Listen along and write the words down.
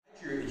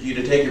you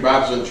to take your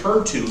Bibles and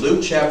turn to Luke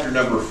chapter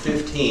number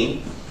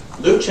 15.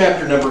 Luke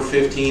chapter number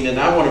 15, and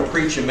I want to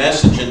preach a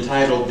message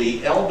entitled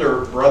The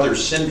Elder Brother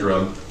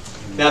Syndrome.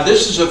 Now,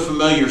 this is a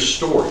familiar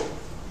story.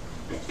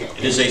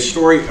 It is a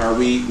story. Are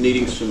we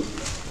needing some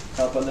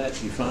help on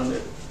that? You found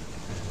it?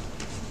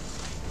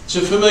 It's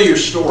a familiar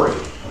story.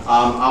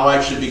 I'll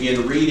actually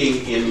begin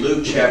reading in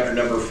Luke chapter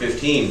number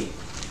 15.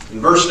 In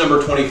verse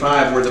number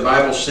 25, where the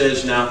Bible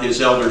says, "Now his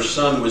elder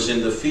son was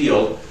in the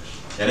field,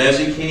 and as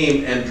he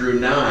came and drew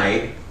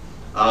nigh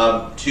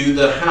to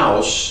the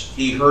house,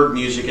 he heard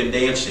music and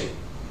dancing.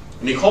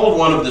 And he called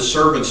one of the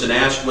servants and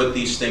asked what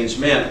these things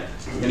meant.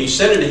 And he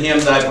said unto him,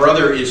 Thy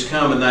brother is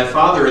come, and thy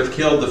father hath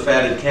killed the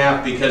fatted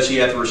calf, because he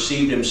hath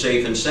received him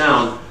safe and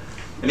sound.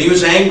 And he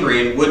was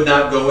angry and would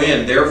not go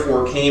in.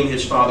 Therefore came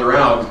his father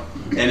out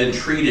and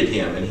entreated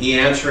him. And he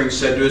answering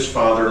said to his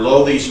father,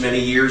 Lo, these many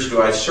years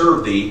do I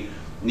serve thee,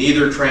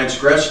 neither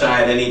transgressed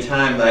I at any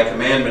time thy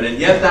commandment, and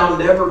yet thou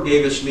never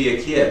gavest me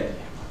a kid,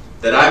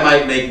 that I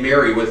might make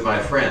merry with my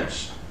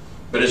friends.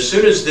 But as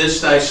soon as this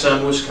thy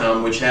son was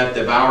come, which hath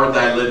devoured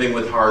thy living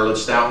with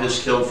harlots, thou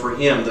hast killed for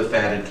him the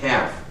fatted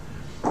calf.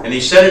 And he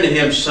said unto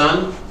him,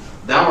 Son,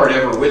 thou art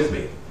ever with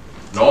me,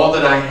 and all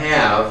that I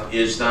have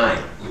is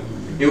thine.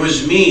 It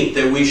was meet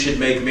that we should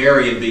make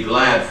merry and be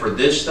glad, for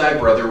this thy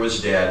brother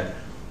was dead,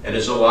 and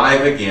is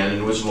alive again,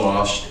 and was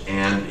lost,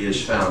 and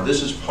is found."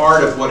 This is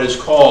part of what is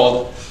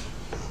called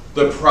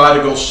the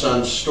prodigal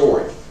son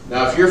story.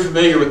 Now, if you're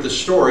familiar with the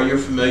story, you're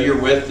familiar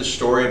with the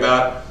story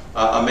about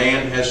a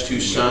man has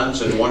two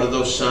sons, and one of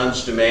those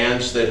sons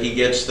demands that he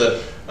gets the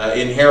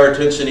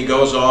inheritance, and he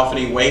goes off and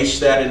he wastes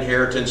that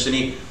inheritance, and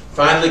he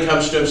finally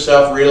comes to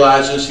himself,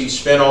 realizes he's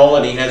spent all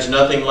and he has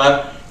nothing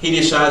left. He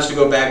decides to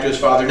go back to his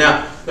father.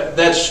 Now,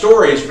 that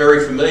story is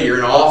very familiar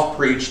and oft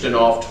preached and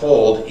oft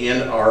told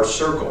in our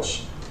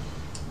circles.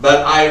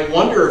 But I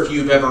wonder if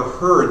you've ever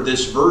heard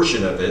this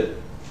version of it.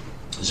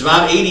 It's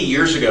about 80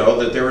 years ago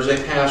that there was a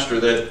pastor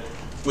that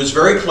was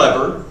very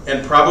clever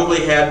and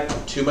probably had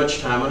too much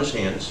time on his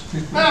hands.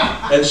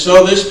 And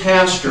so this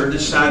pastor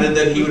decided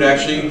that he would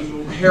actually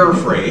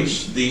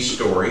paraphrase the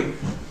story.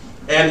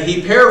 And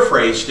he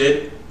paraphrased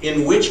it,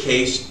 in which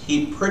case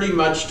he pretty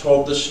much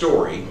told the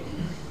story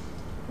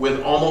with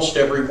almost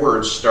every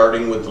word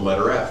starting with the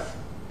letter F.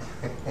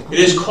 It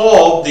is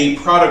called The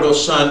Prodigal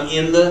Son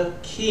in the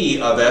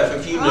key of F.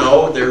 If you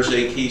know, there's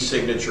a key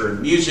signature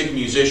in music.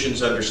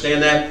 Musicians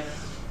understand that.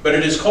 But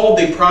it is called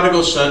The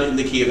Prodigal Son in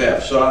the key of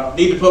F. So I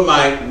need to put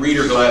my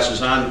reader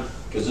glasses on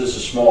because this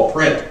is small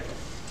print.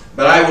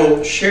 But I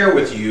will share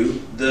with you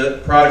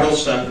The Prodigal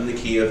Son in the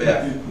key of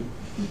F.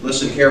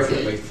 Listen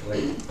carefully.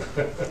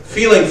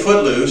 Feeling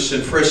footloose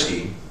and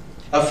frisky,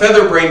 a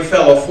feather-brained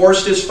fellow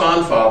forced his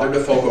fond father to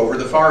fork over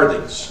the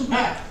farthings.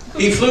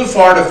 He flew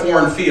far to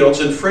foreign fields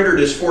and frittered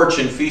his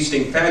fortune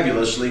feasting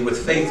fabulously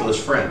with faithless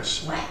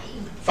friends.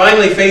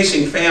 Finally,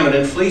 facing famine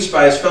and fleeced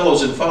by his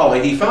fellows in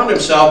folly, he found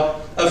himself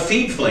a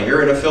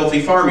feed-flinger in a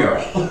filthy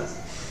farmyard.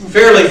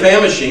 Fairly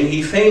famishing,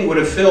 he fain would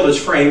have filled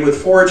his frame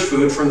with forage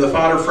food from the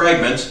fodder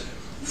fragments.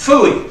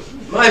 Phooey!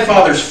 My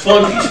father's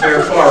flunkies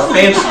fare far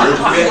fancier,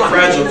 the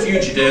fragile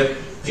fugitive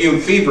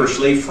fumed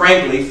feverishly,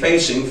 frankly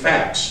facing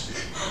facts.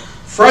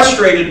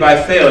 Frustrated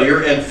by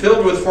failure and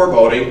filled with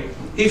foreboding,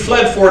 he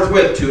fled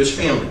forthwith to his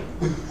family.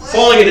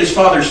 Falling at his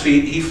father's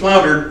feet, he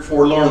floundered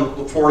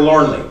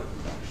forlornly.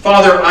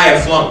 Father, I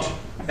have flunked,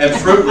 and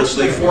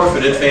fruitlessly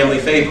forfeited family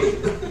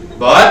favor.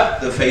 But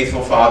the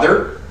faithful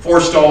father,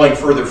 forestalling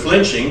further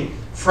flinching,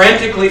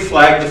 frantically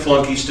flagged the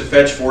flunkies to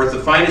fetch forth the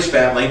finest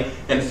fatling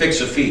and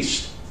fix a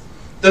feast.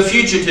 The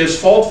fugitive's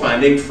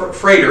fault-finding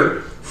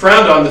freighter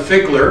frowned on the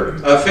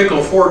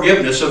fickle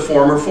forgiveness of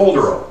former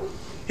folderol.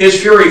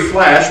 His fury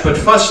flashed, but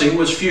fussing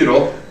was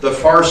futile. The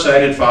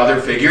far-sighted father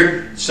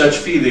figured, such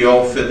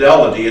filial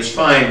fidelity is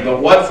fine,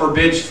 but what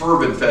forbids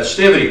fervent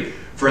festivity?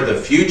 For the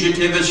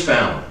fugitive is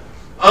found.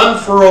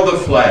 Unfurl the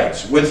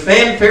flags, with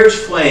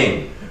fanfares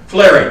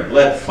flaring,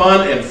 let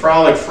fun and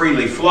frolic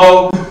freely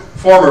flow.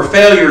 Former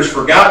failures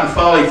forgotten,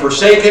 folly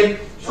forsaken.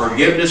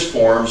 Forgiveness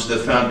forms the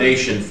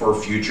foundation for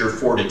future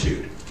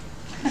fortitude.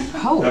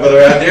 Now,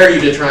 brother, I dare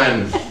you to try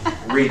and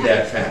read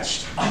that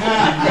fast.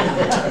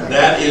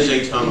 That is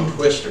a tongue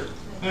twister.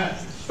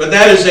 But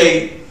that is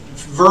a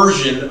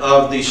version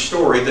of the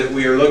story that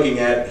we are looking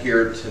at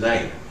here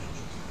tonight.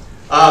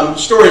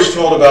 Stories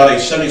told about a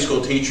Sunday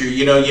school teacher.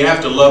 You know, you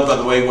have to love, by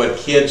the way, what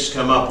kids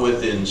come up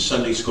with in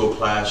Sunday school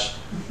class.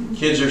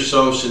 Kids are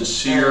so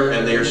sincere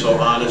and they are so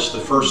honest. The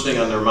first thing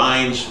on their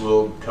minds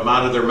will come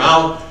out of their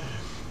mouth.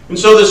 And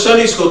so the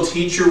Sunday school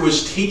teacher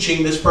was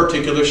teaching this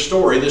particular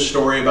story, the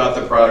story about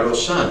the prodigal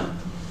son.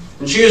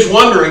 And she was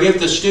wondering if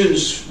the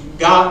students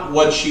got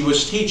what she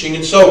was teaching.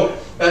 And so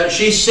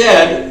she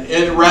said,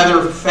 and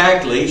rather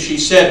factly, she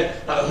said,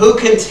 who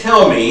can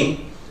tell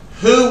me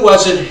who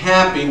wasn't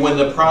happy when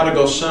the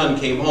prodigal son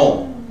came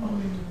home?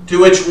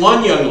 To which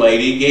one young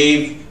lady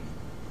gave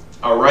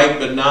a right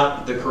but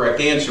not the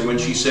correct answer when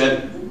she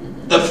said,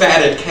 the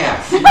fatted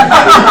calf.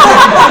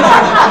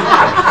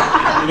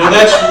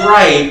 That's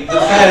right. The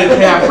fatted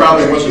calf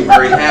probably wasn't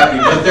very happy,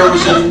 but there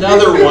was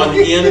another one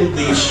in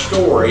the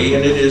story,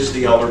 and it is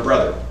the elder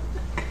brother.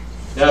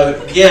 Now,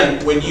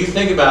 again, when you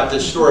think about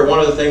this story, one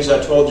of the things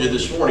I told you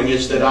this morning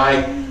is that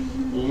I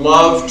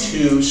love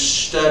to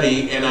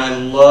study and I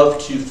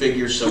love to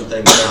figure some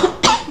things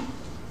out.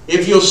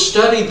 If you'll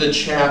study the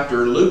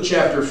chapter, Luke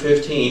chapter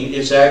 15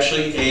 is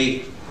actually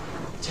a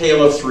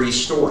tale of three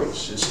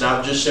stories. It's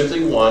not just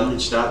simply one,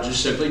 it's not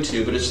just simply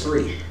two, but it's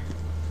three.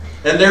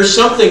 And there's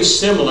something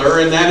similar,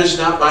 and that is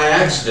not by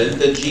accident,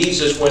 that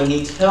Jesus, when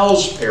he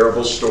tells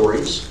parable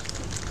stories,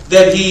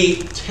 that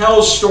he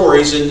tells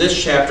stories in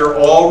this chapter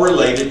all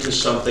related to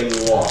something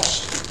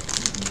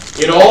lost.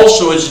 It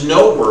also is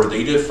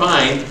noteworthy to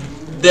find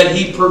that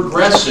he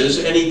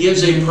progresses and he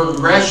gives a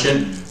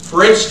progression.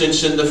 For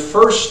instance, in the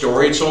first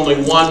story, it's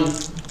only one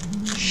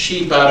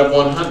sheep out of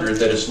 100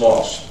 that is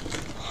lost.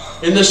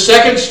 In the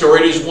second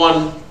story, it is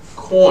one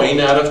coin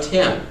out of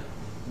 10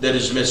 that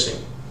is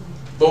missing.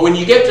 But when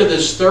you get to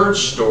this third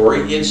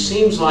story, it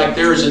seems like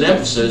there is an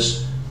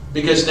emphasis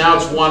because now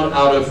it's one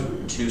out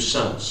of 2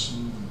 sons.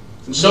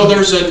 And so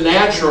there's a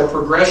natural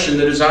progression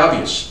that is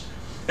obvious.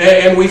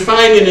 And we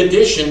find in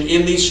addition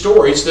in these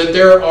stories that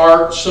there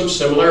are some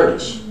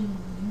similarities.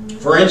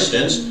 For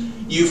instance,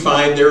 you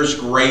find there's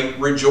great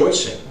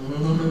rejoicing.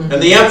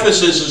 And the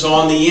emphasis is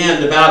on the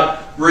end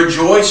about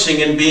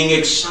rejoicing and being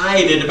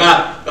excited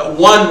about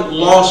one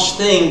lost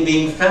thing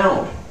being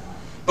found.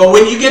 But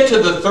when you get to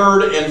the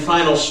third and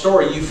final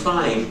story, you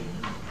find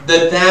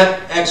that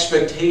that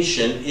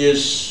expectation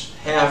is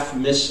half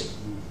missing.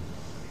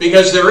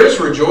 Because there is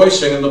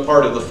rejoicing on the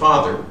part of the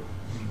father.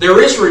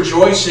 There is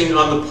rejoicing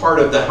on the part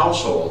of the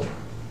household.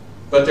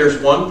 But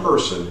there's one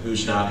person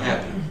who's not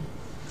happy.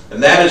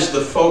 And that is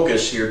the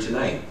focus here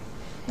tonight.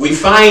 We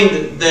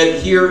find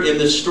that here in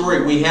this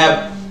story we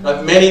have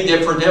many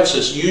different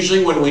emphases.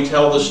 Usually when we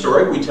tell the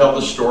story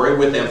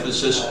with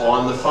emphasis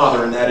on the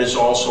father, and that is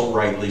also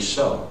rightly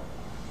so.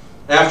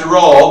 After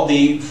all,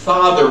 the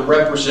Father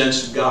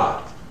represents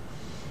God.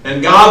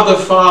 And God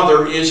the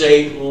Father is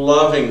a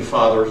loving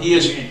Father. He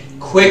is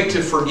quick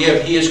to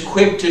forgive. He is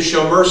quick to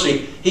show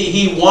mercy.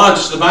 He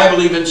wants, the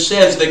Bible even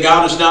says that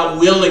God is not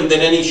willing that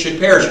any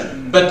should perish,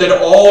 but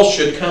that all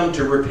should come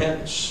to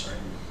repentance.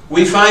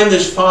 We find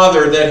this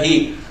Father that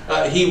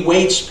he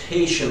waits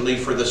patiently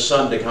for the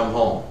Son to come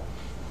home.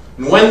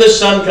 And when the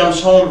Son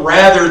comes home,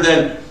 rather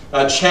than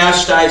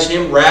chastise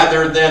him,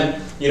 rather than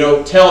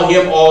tell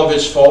him all of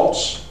his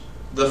faults,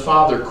 the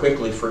Father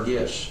quickly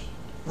forgives.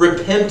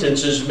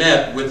 Repentance is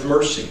met with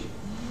mercy.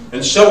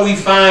 And so we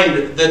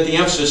find that the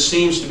emphasis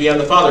seems to be on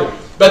the Father.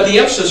 But the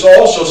emphasis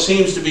also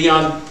seems to be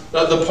on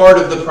the part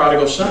of the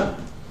prodigal son.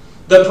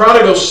 The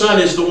prodigal son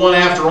is the one,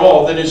 after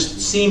all, that is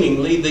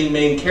seemingly the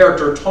main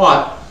character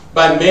taught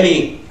by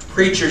many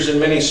preachers in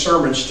many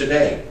sermons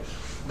today.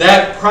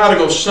 That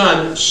prodigal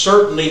son,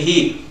 certainly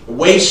he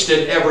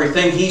wasted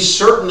everything. He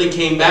certainly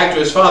came back to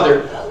his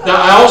father. Now,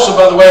 I also,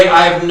 by the way,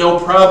 I have no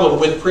problem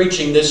with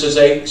preaching this as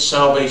a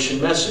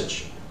salvation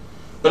message.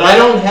 But I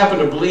don't happen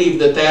to believe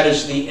that that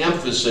is the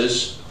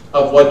emphasis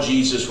of what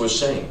Jesus was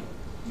saying.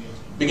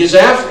 Because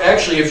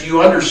actually, if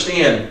you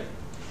understand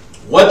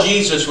what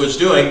Jesus was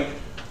doing,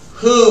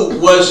 who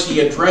was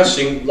he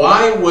addressing,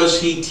 why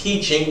was he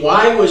teaching,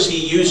 why was he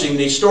using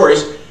these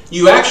stories,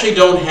 you actually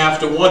don't have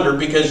to wonder,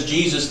 because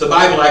Jesus, the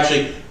Bible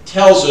actually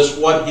tells us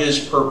what his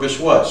purpose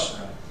was.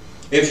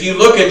 If you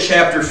look at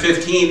chapter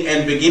 15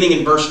 and beginning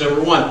in verse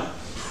number 1,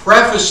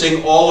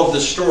 prefacing all of the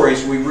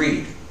stories we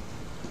read,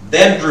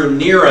 "Then drew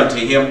near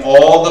unto him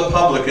all the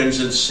publicans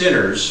and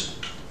sinners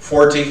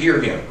for to hear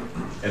him."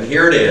 And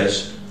here it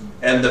is,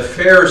 "And the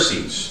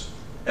Pharisees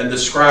and the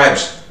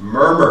scribes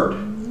murmured,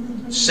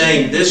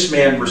 saying, This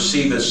man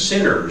receiveth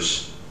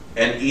sinners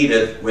and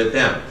eateth with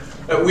them."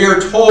 We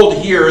are told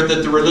here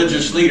that the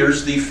religious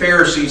leaders, the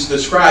Pharisees, the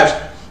scribes,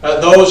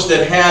 those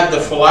that had the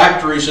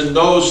phylacteries and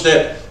those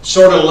that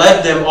sort of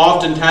led them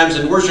oftentimes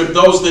in worship,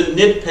 those that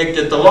nitpicked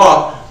at the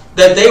law,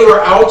 that they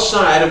were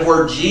outside of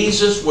where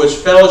Jesus was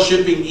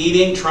fellowshipping,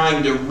 eating,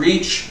 trying to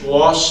reach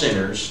lost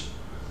sinners.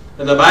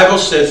 And the Bible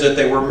says that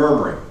they were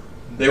murmuring.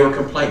 They were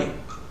complaining.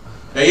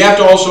 Now you have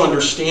to also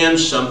understand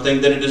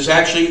something, that it is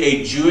actually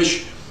a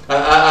Jewish...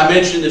 I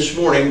mentioned this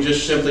morning,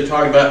 just simply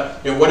talking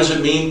about what does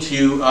it mean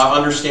to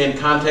understand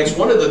context.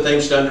 One of the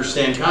things to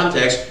understand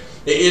context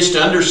is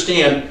to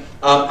understand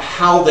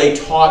how they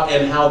taught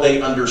and how they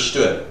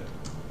understood.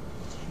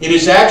 It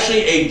is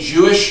actually a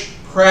Jewish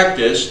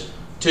practice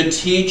to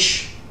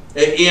teach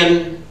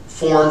in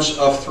forms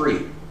of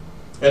three.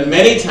 And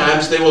many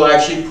times they will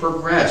actually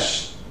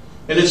progress.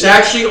 And it's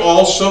actually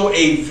also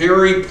a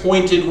very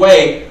pointed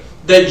way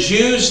that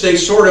Jews, they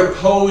sort of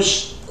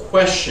pose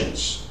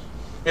questions.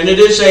 And it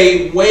is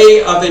a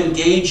way of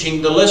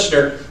engaging the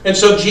listener. And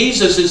so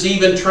Jesus is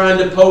even trying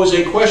to pose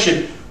a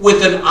question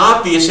with an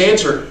obvious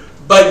answer.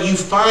 But you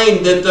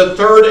find that the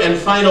third and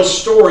final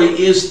story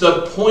is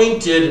the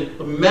pointed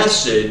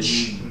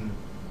message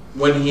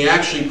when he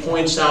actually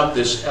points out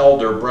this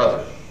elder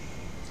brother.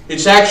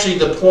 It's actually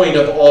the point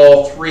of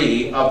all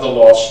three of the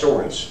lost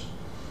stories.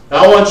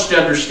 Now, I want you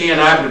to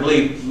understand, I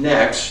believe,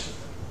 next,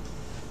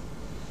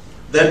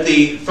 that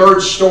the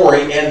third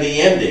story and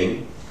the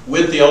ending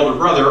with the elder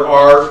brother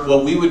are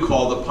what we would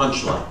call the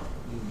punchline.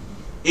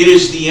 It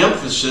is the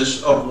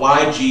emphasis of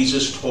why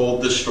Jesus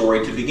told the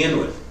story to begin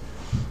with.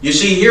 You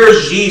see, here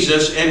is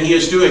Jesus, and he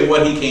is doing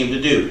what he came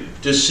to do,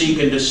 to seek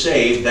and to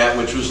save that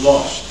which was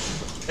lost.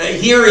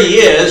 Here he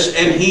is,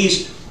 and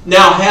he's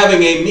now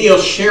having a meal,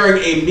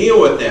 sharing a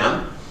meal with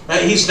them.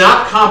 He's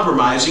not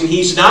compromising.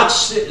 He's not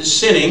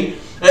sinning.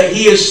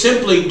 He is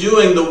simply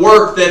doing the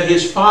work that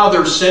his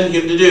Father sent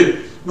him to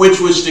do,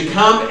 which was to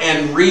come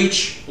and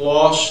reach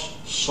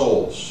lost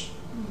souls.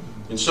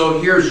 And so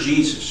here's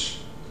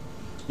Jesus.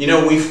 You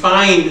know, we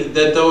find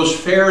that those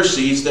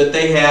Pharisees, that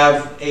they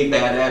have a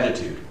bad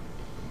attitude.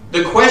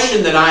 The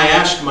question that I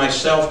ask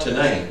myself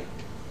tonight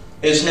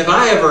is, have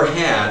I ever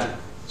had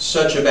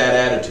such a bad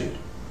attitude?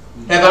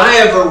 Have I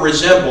ever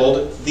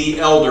resembled the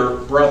elder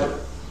brother?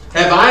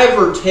 Have I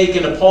ever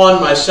taken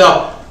upon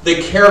myself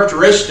the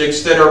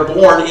characteristics that are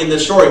born in the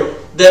story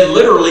that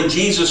literally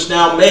Jesus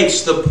now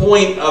makes the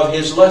point of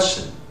his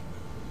lesson?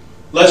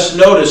 Let's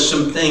notice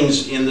some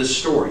things in this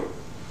story.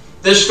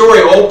 This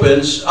story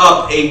opens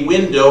up a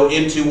window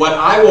into what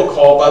I will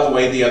call, by the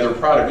way, the other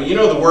prodigal. You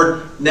know the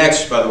word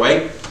next, by the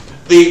way.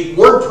 The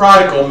word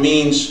prodigal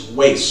means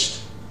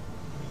waste.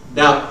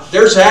 Now,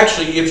 there's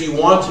actually, if you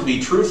want to be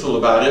truthful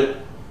about it,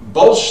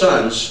 both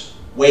sons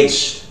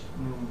waste.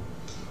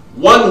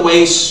 One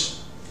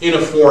wastes in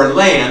a foreign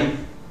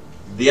land,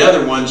 the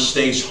other one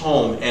stays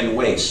home and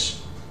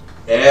wastes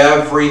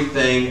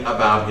everything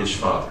about his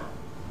father.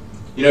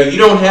 You know, you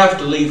don't have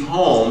to leave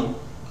home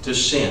to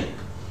sin.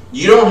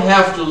 You don't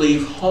have to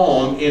leave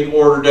home in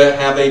order to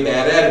have a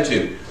bad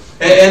attitude.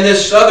 And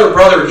this other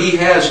brother, he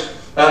has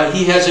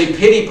a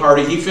pity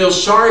party. He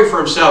feels sorry for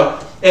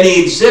himself, and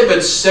he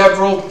exhibits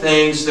several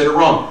things that are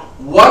wrong.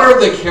 What are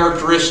the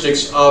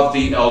characteristics of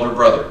the elder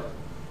brother?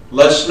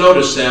 Let's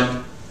notice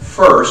them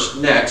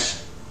first.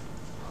 Next,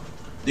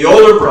 the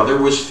older brother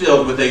was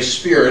filled with a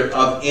spirit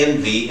of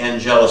envy and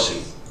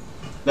jealousy.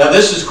 Now,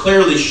 this is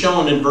clearly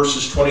shown in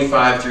verses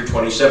 25 through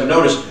 27.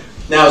 Notice,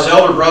 now his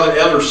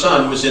elder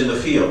son was in the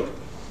field.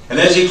 And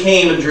as he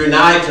came and drew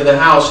nigh to the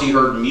house, he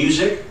heard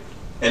music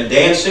and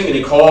dancing, and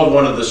he called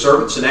one of the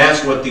servants and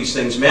asked what these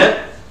things meant.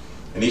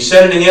 And he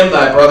said unto him,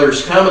 Thy brother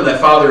is come, and thy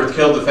father hath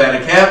killed the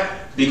fatted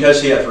calf,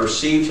 because he hath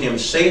received him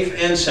safe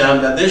and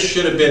sound. Now this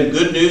should have been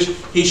good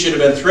news. He should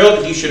have been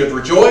thrilled. He should have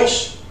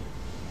rejoiced.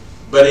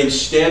 But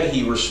instead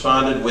he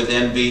responded with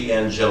envy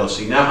and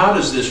jealousy. Now how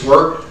does this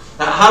work?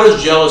 How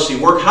does jealousy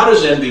work? How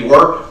does envy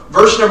work?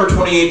 Verse number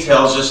 28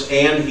 tells us,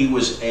 and he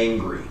was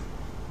angry.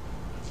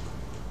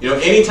 You know,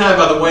 anytime,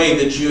 by the way,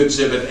 that you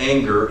exhibit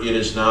anger, it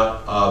is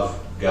not of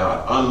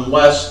God,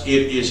 unless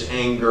it is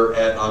anger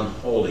at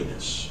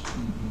unholiness.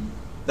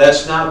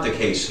 That's not the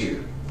case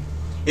here.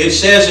 It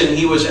says, and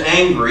he was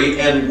angry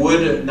and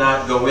would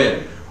not go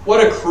in.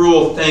 What a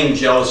cruel thing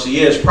jealousy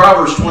is.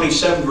 Proverbs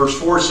 27 verse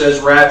 4 says,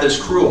 wrath is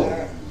cruel,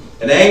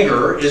 and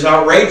anger is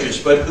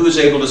outrageous, but who is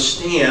able to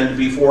stand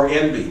before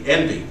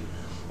envy?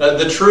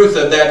 The truth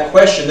of that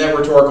question, that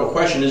rhetorical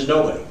question, is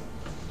nobody.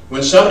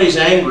 When somebody's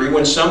angry,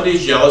 when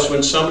somebody's jealous,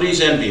 when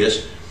somebody's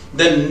envious,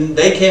 then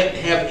they can't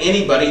have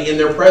anybody in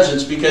their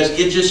presence, because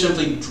it just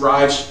simply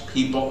drives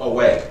people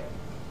away.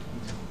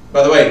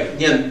 By the way,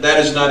 again,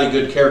 that is not a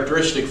good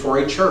characteristic for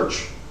a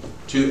church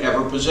to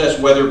ever possess,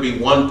 whether it be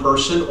one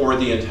person or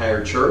the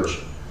entire church.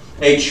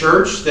 A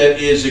church that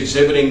is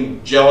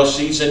exhibiting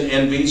jealousies and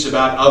envies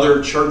about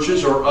other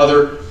churches or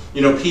other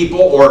people,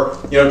 or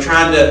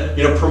trying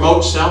to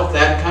promote self,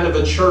 that kind of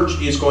a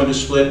church is going to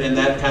split, and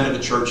that kind of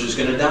a church is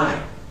going to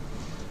die.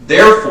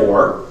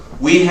 Therefore,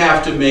 we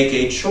have to make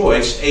a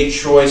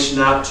choice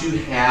not to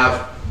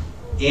have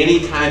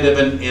any kind of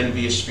an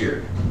envious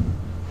spirit.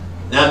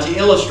 Now, to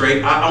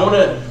illustrate, I want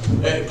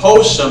to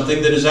pose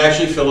something that has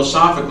actually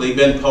philosophically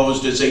been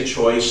posed as a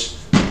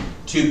choice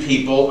to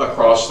people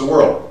across the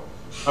world.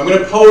 I'm going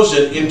to pose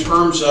it in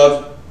terms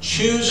of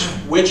choose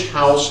which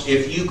house,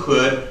 if you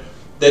could,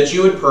 that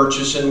you would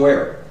purchase and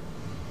where.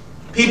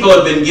 People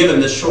have been given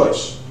this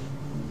choice.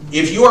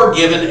 If you are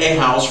given a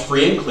house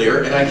free and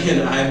clear, and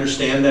I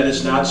understand that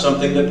it's not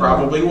something that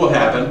probably will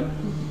happen,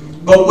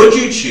 but would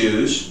you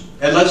choose,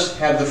 and let's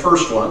have the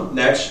first one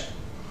next,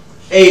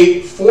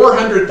 a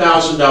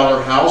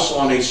 $400,000 house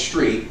on a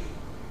street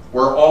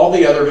where all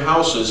the other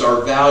houses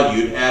are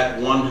valued at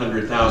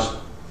 $100,000?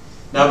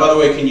 Now, by the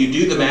way, can you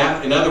do the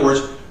math? In other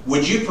words,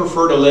 would you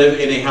prefer to live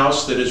in a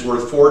house that is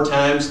worth 4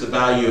 times the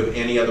value of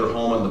any other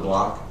home on the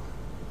block?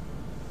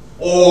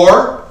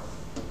 Or,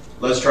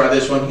 let's try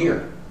this one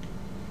here.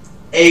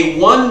 A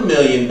 $1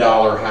 million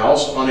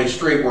house on a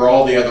street where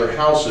all the other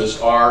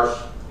houses are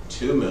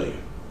 $2 million.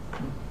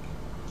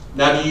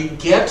 Now, do you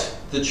get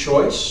the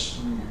choice?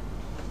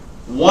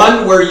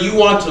 One where you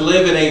want to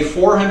live in a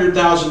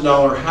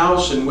 $400,000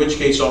 house, in which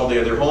case all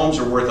the other homes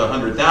are worth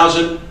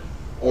 $100,000,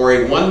 or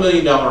a $1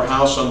 million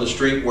house on the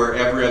street where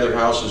every other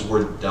house is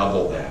worth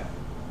double that.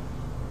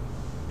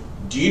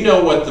 Do you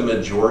know what the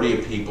majority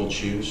of people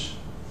choose?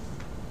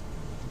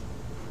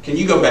 Can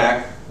you go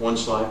back one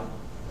slide.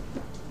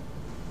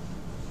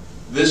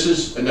 This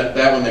is,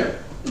 that one there,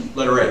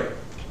 letter A.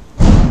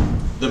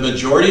 The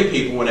majority of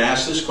people, when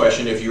asked this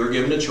question, if you were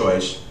given a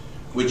choice,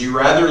 would you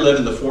rather live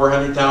in the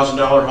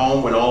 $400,000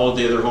 home when all of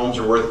the other homes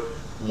are worth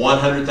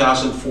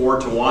 $100,000 4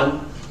 to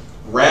 1,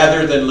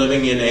 rather than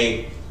living in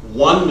a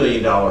 $1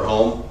 million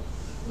home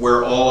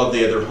where all of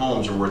the other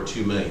homes are worth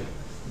 $2 million?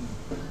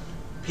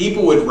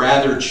 People would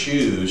rather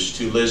choose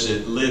to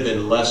live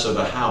in less of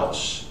a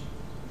house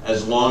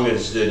as long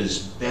as it is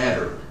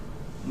better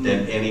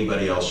than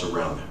anybody else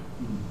around them.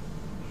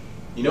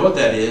 You know what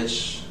that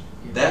is?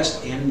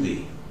 That's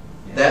envy.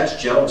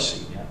 That's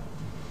jealousy.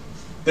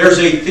 There's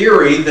a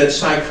theory that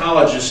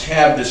psychologists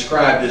have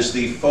described as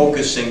the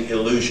focusing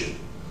illusion.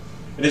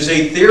 It is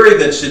a theory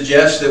that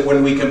suggests that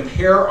when we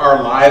compare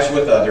our lives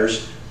with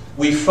others,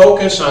 we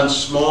focus on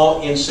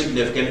small,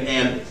 insignificant,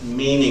 and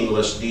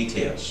meaningless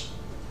details.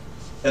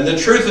 And the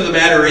truth of the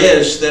matter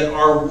is that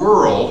our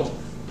world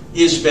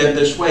is bent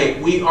this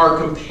way. We are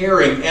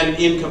comparing, and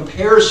in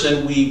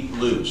comparison we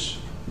lose.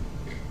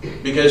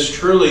 Because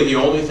truly the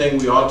only thing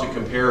we ought to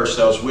compare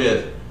ourselves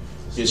with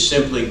is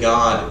simply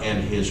God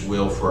and His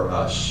will for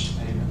us.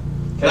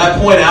 Amen. Can I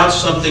point out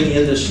something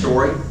in this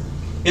story?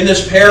 In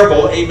this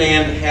parable, a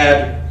man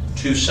had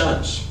 2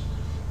 sons.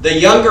 The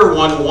younger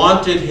one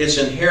wanted his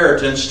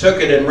inheritance,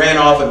 took it and ran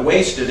off and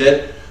wasted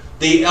it.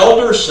 The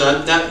elder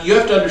son, now you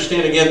have to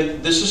understand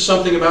again, this is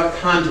something about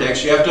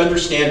context. You have to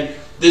understand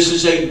this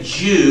is a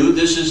Jew.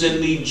 This is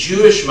in the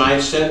Jewish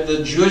mindset,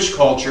 the Jewish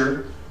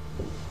culture.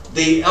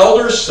 The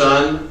elder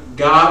son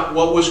got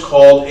what was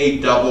called a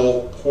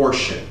double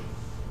portion.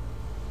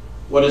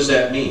 What does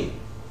that mean?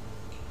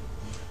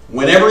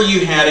 Whenever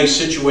you had a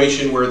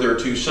situation where there are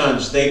 2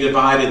 sons, they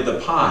divided the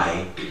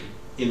pie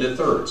into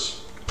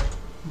thirds.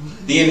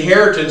 The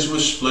inheritance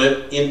was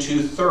split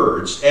into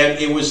thirds, and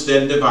it was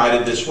then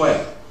divided this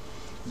way.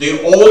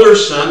 The older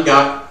son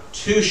got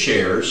 2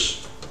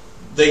 shares.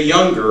 The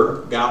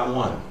younger got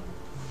 1.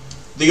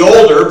 The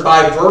older,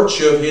 by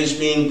virtue of his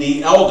being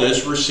the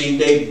eldest,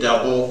 received a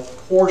double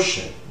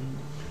portion.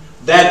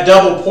 That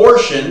double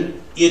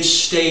portion, it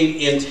stayed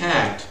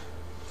intact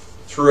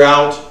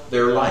throughout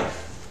their life.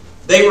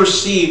 They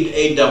received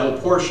a double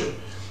portion.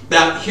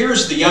 Now,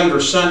 here's the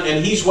younger son,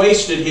 and he's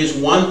wasted his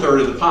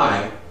 1/3 of the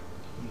pie.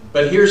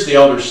 But here's the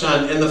elder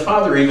son, and the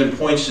father even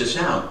points this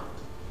out.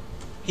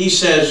 He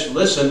says,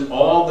 listen,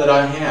 all that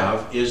I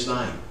have is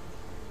thine.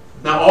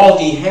 Now, all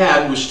he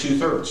had was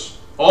 2/3.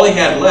 All he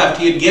had left,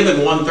 he had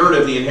given 1/3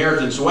 of the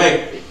inheritance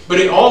away,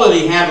 but all that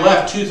he had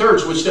left,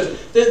 2/3, was still,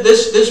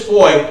 this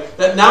boy,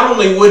 that not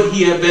only would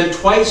he have been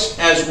twice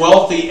as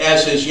wealthy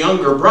as his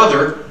younger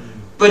brother,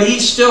 but he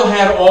still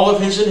had all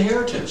of his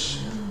inheritance.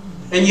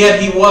 And yet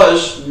he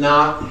was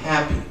not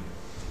happy.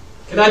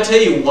 Can I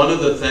tell you one of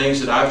the things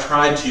that I've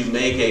tried to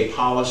make a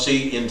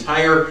policy?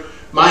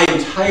 My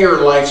entire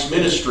life's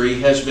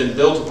ministry has been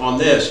built upon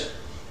this,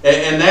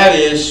 and that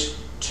is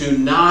to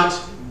not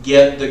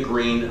get the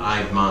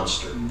green-eyed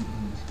monster.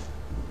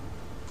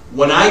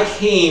 When I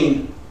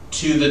came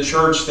to the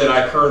church that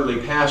I currently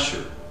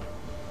pastor,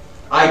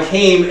 I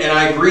came and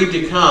I agreed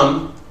to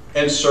come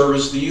and serve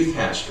as the youth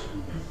pastor.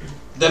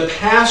 The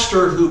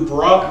pastor who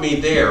brought me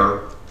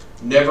there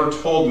never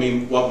told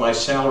me what my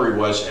salary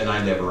was, and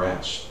I never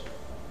asked.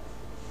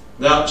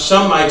 Now,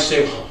 some might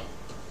say, well,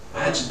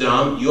 that's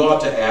dumb, you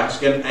ought to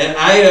ask, and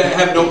I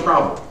have no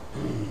problem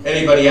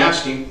anybody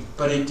asking,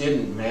 but it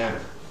didn't matter.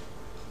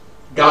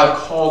 God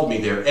called me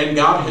there, and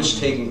God has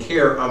taken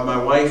care of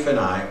my wife and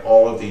I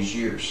all of these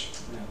years.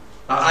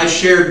 I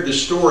shared the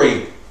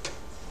story,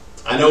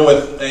 I know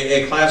with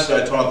a class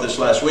that I taught this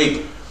last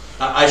week,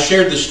 I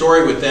shared the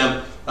story with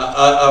them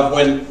of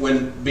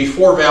when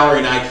before Valerie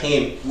and I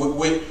came,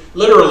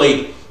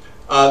 literally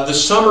the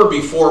summer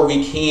before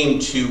we came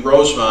to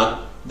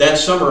Rosemont, that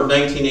summer of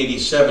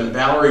 1987,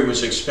 Valerie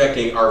was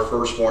expecting our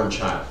firstborn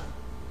child.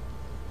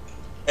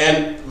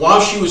 And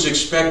while she was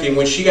expecting,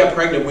 when she got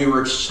pregnant, we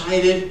were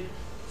excited,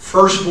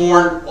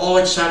 firstborn, all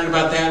excited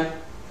about that.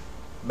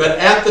 But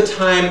at the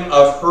time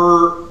of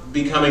her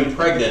becoming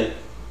pregnant,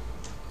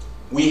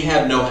 we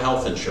had no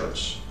health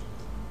insurance.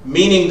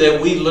 Meaning that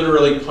we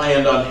literally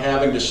planned on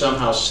having to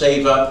somehow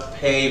save up,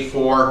 pay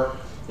for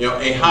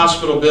a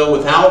hospital bill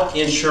without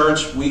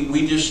insurance.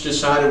 We just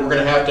decided we're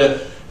going to have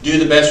to do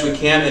the best we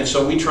can, and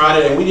so we tried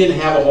it, and we didn't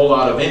have a whole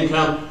lot of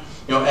income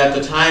at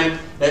the time.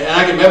 And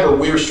I can remember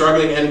we were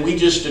struggling, and we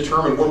just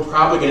determined we're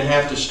probably going to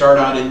have to start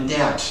out in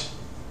debt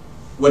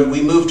when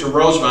we moved to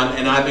Rosemont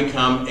and I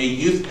become a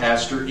youth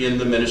pastor in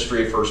the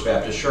ministry of First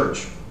Baptist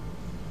Church.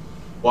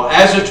 Well,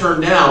 as it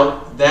turned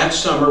out, that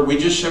summer we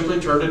just simply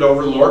turned it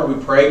over to the Lord.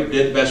 We prayed,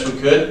 did the best we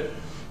could.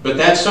 But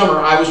that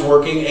summer I was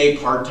working a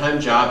part-time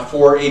job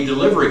for a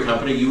delivery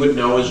company you would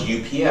know as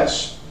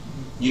UPS,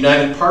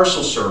 United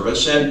Parcel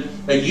Service. And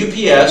at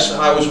UPS,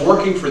 I was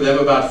working for them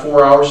about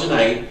 4 hours a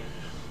night.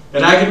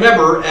 And I can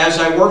remember as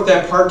I worked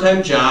that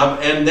part-time job,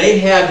 and they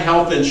had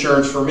health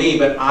insurance for me,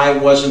 but I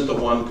wasn't the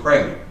one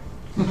pregnant.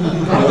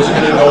 I was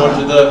going to go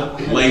into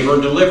the labor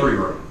and delivery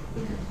room.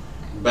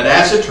 But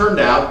as it turned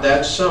out,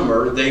 that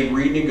summer they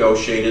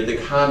renegotiated the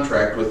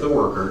contract with the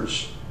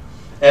workers,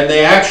 and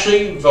they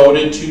actually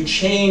voted to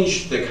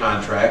change the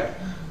contract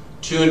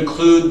to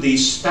include the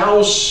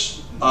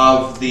spouse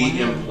of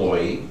the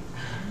employee,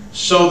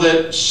 so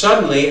that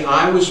suddenly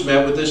I was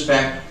met with this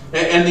fact.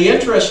 And the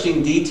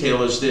interesting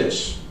detail is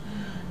this,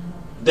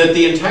 that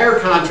the entire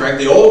contract,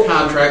 the old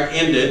contract,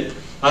 ended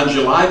on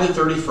July the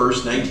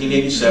 31st,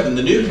 1987.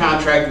 The new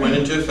contract went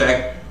into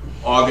effect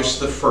August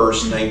the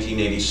 1st,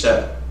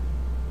 1987.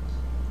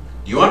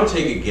 Do you want to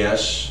take a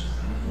guess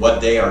what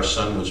day our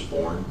son was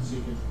born?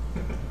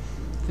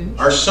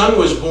 Our son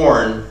was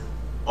born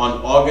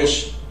on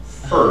August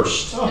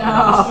 1st,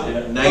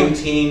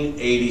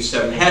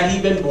 1987. Had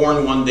he been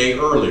born one day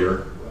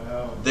earlier,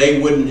 they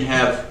wouldn't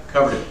have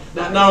covered it.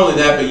 Not only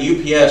that, but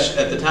UPS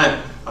at the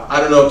time, I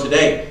don't know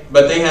today,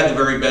 but they had the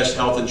very best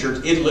health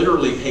insurance. It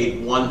literally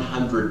paid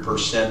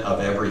 100% of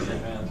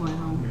everything.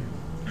 Wow.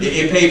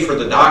 It paid for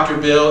the doctor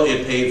bill,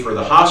 it paid for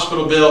the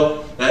hospital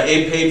bill,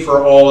 it paid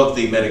for all of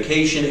the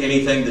medication,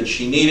 anything that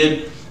she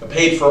needed, it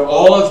paid for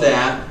all of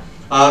that.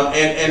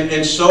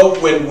 And so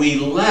when we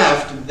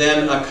left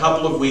then a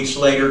couple of weeks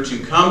later to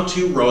come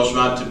to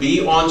Rosemont to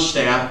be on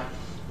staff,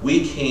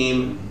 we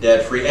came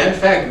debt-free. In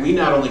fact, we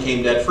not only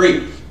came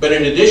debt-free, but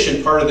in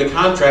addition, part of the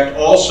contract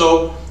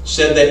also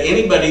said that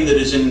anybody that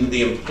is in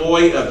the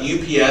employ of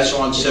UPS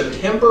on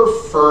September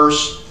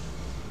 1st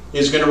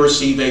is going to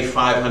receive a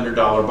 $500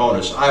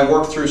 bonus. I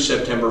worked through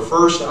September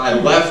 1st. I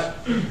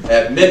left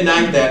at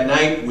midnight that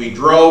night. We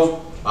drove.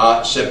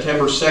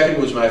 September 2nd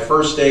was my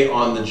first day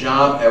on the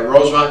job at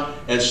Rosemont.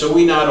 And so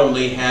we not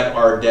only had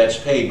our debts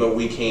paid, but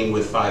we came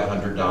with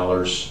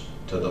 $500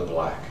 to the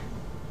black.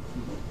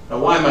 Now,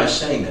 why am I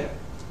saying that?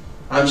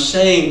 I'm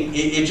saying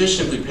it just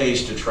simply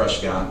pays to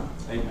trust God.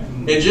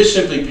 Amen. It just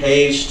simply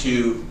pays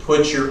to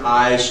put your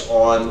eyes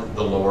on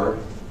the Lord.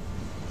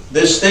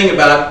 This thing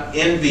about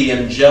envy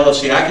and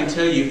jealousy, I can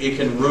tell you, it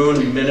can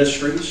ruin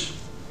ministries.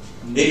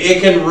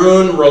 It can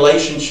ruin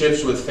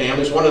relationships with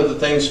families. One of the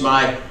things,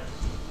 my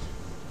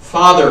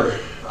father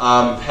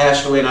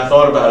passed away, and I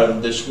thought about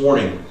him this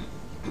morning.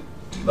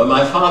 But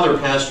my father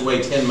passed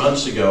away 10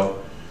 months ago,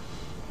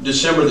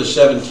 December the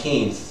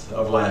 17th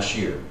of last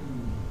year.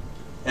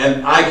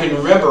 And I can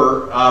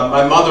remember,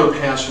 my mother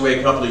passed away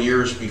a couple of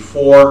years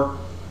before,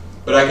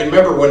 but I can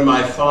remember when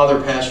my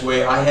father passed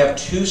away. I have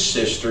two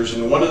sisters,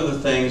 and one of the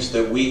things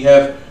that we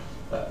have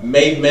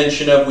made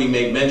mention of, we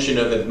made mention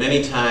of it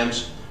many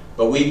times,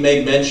 but we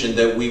made mention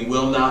that we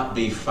will not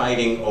be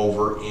fighting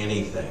over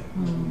anything.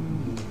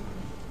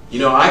 You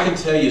know, I can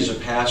tell you as a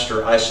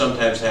pastor, I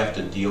sometimes have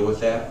to deal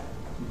with that.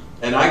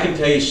 And I can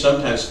tell you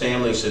sometimes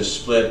families have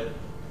split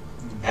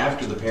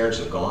after the parents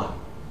have gone.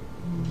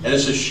 And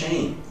it's a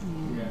shame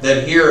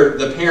that here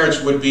the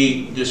parents would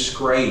be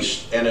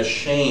disgraced and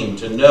ashamed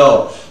to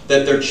know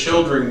that their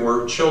children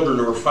were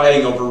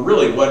fighting over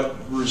really what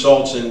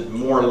results in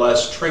more or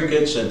less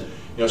trinkets and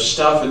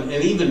stuff, and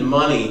even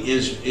money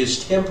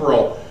is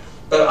temporal.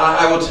 But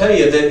I will tell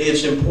you that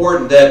it's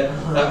important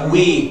that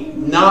we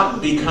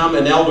not become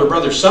an elder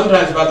brother.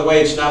 Sometimes, by the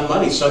way, it's not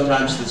money.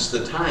 Sometimes it's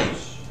the time.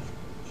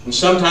 And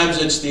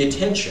sometimes it's the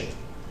attention.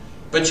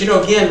 But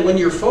again, when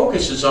your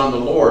focus is on the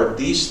Lord,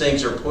 these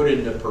things are put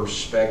into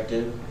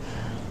perspective.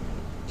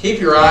 Keep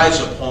your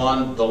eyes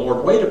upon the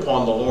Lord. Wait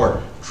upon the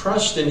Lord.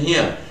 Trust in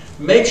Him.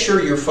 Make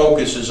sure your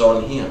focus is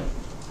on Him.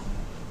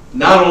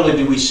 Not only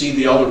do we see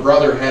the elder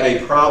brother had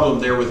a problem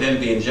there with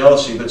envy and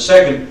jealousy, but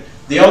second,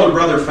 the elder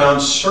brother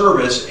found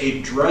service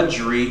a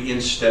drudgery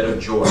instead of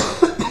joy.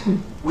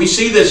 We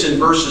see this in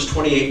verses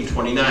 28 and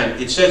 29.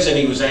 It says, "And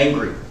he was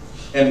angry,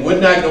 and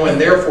would not go,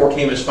 and therefore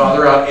came his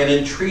father out and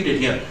entreated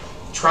him,"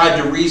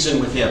 tried to reason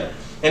with him.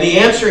 "And he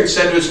answering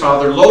said to his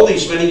father, Lo,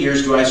 these many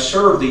years do I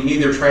serve thee,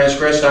 neither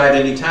transgressed I at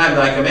any time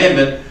thy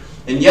commandment,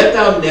 and yet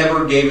thou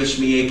never gavest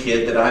me a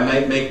kid that I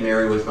might make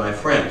merry with my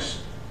friends."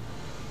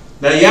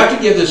 Now you have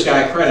to give this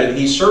guy credit.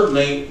 He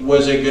certainly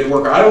was a good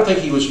worker. I don't think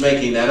he was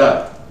making that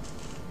up.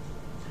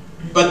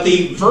 But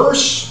the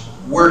verse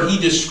where he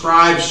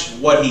describes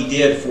what he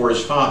did for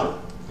his father,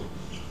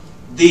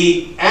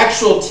 the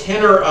actual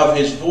tenor of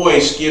his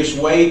voice gives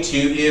way to,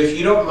 if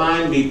you don't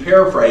mind me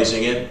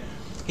paraphrasing it,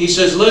 he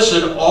says,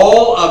 "Listen,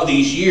 all of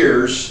these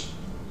years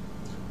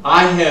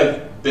I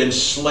have been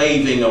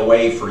slaving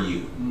away for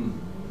you."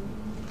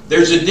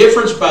 There's a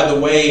difference, by the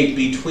way,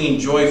 between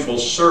joyful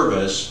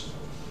service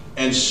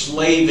and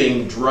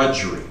slaving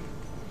drudgery.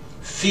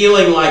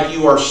 Feeling like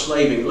you are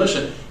slaving.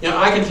 Listen,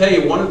 I can tell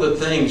you one of the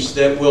things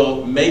that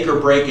will make or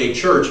break a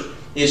church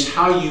is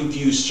how you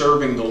view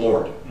serving the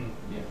Lord.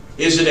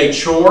 Is it a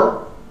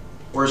chore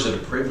or is it a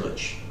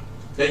privilege?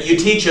 That you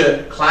teach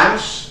a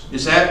class,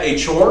 is that a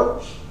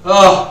chore?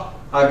 Oh,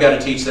 I've got to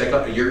teach that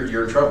class.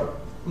 You're in trouble.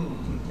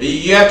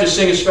 You have to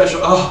sing a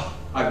special. Oh,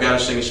 I've got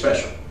to sing a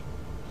special.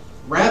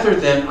 Rather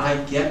than I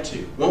get to.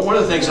 One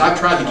of the things I've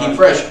tried to keep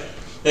fresh,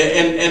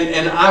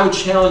 and I would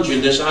challenge you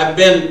in this. I've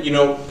been,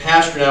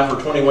 pastor now for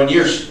 21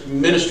 years,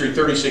 ministry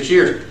 36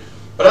 years.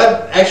 But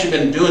I've actually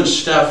been doing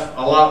stuff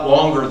a lot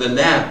longer than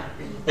that.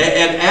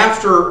 And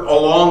after a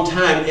long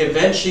time,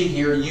 eventually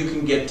here, you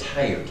can get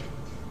tired.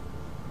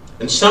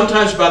 And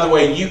sometimes, by the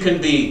way, you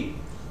can be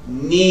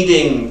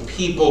needing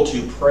people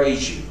to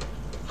praise you.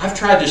 I've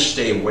tried to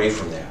stay away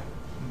from that.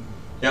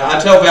 Now, I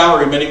tell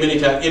Valerie many, many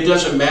times, it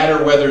doesn't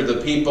matter whether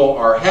the people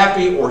are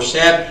happy or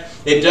sad.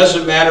 It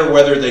doesn't matter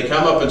whether they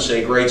come up and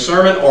say great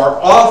sermon or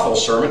awful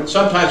sermon.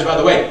 Sometimes, by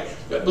the way,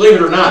 believe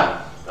it or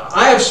not,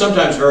 I have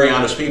sometimes very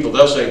honest people.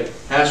 They'll say,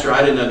 Pastor,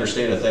 I didn't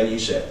understand a thing you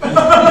said.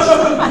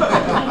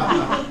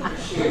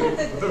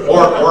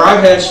 or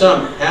I've had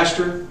some,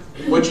 Pastor,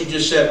 what you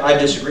just said, I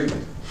disagree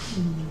with.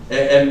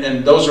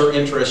 And those are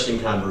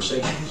interesting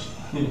conversations.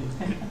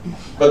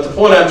 But the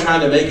point I'm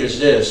trying to make is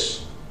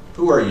this.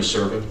 Who are you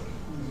serving?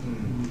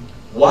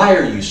 Why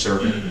are you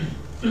serving?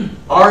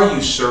 Are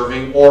you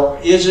serving, or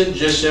is it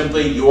just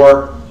simply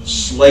your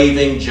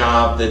slaving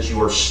job that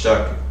you are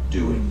stuck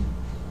doing?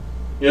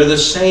 You know, the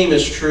same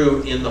is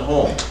true in the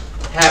home.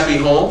 Happy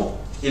home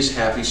is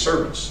happy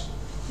servants.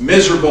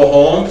 Miserable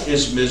home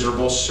is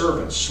miserable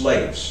servants,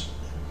 slaves.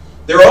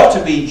 There ought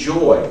to be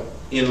joy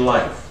in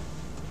life.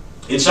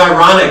 It's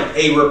ironic,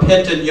 a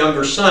repentant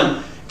younger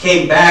son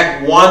came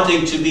back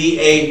wanting to be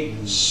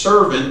a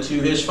servant to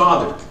his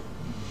father.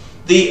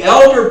 The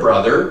elder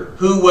brother,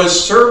 who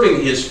was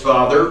serving his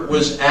father,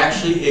 was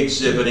actually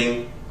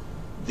exhibiting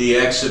the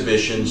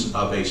exhibitions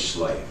of a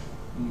slave.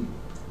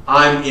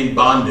 I'm in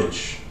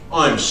bondage.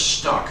 I'm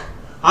stuck.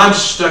 I'm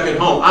stuck at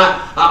home.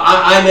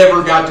 I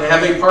never got to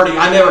have a party.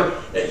 I never,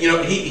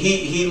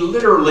 he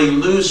literally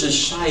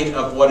loses sight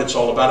of what it's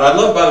all about. I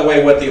love, by the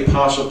way, what the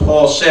Apostle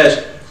Paul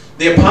says.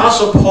 The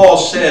Apostle Paul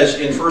says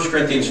in 1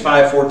 Corinthians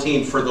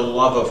 5:14, for the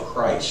love of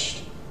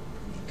Christ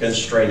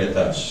constraineth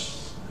us.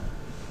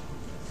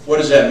 What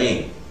does that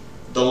mean?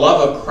 The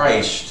love of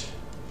Christ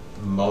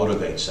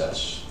motivates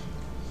us.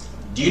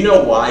 Do you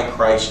know why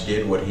Christ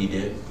did what he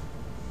did?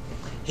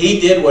 He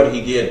did what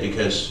he did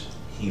because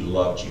he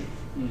loved you.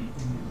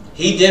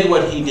 He did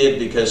what he did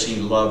because he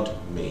loved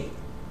me.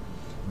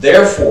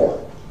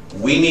 Therefore,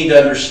 we need to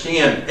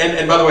understand,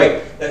 and by the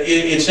way,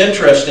 it's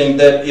interesting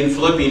that in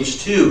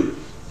Philippians 2,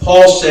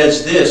 Paul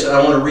says this, and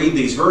I want to read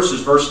these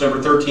verses, verse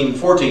number 13 and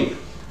 14.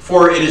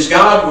 For it is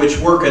God which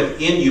worketh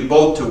in you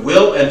both to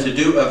will and to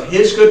do of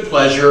his good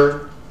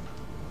pleasure.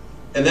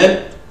 And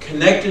then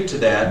connected to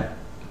that,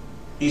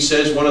 he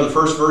says one of the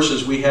first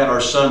verses we had our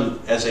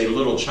son as a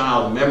little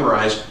child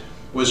memorize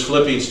was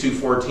Philippians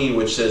 2:14,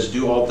 which says,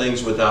 do all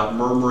things without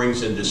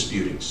murmurings and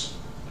disputings.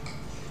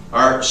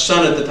 Our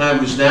son at the time,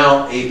 who's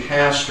now a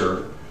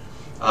pastor,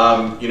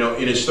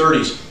 in his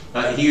 30s,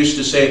 he used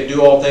to say,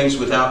 do all things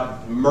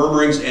without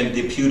murmurings and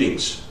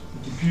disputings.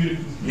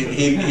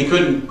 He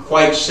couldn't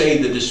quite say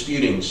the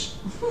disputings.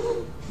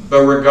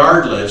 But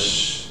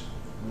regardless,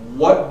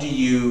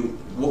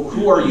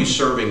 who are you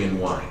serving and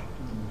why?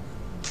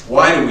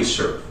 Why do we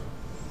serve?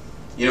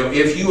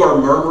 If you are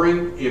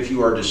murmuring, if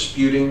you are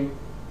disputing,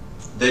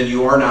 then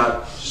you are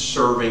not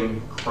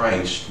serving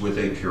Christ with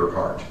a pure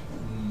heart.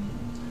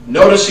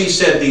 Notice he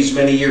said these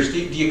many years. Do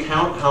you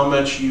count how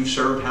much you've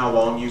served, how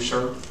long you've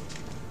served?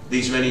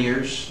 These many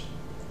years?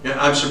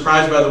 I'm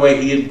surprised, by the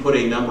way, he didn't put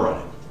a number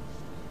on it.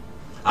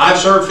 I've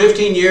served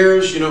 15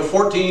 years,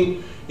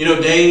 14,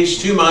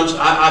 days, 2 months.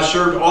 I've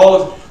served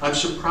I'm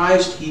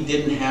surprised he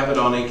didn't have it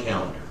on a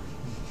calendar.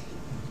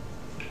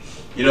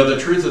 The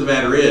truth of the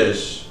matter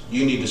is,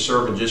 you need to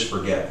serve and just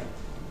forget.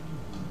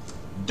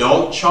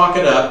 Don't chalk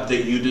it up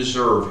that you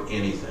deserve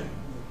anything.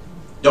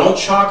 Don't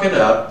chalk it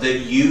up that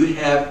you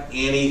have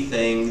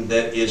anything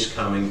that is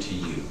coming to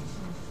you.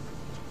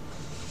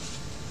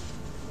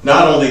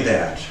 Not only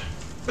that,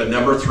 but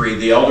number 3,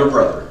 the elder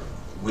brother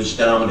was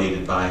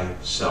dominated by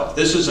self.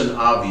 This is an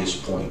obvious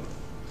point.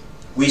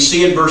 We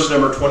see in verse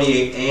number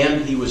 28,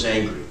 and he was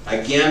angry.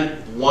 Again,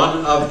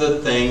 one of the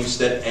things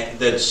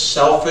that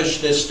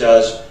selfishness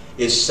does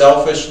is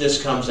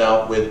selfishness comes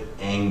out with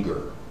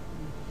anger.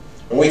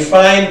 And we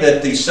find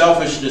that the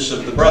selfishness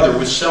of the brother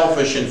was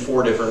selfish in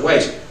 4 different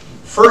ways.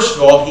 First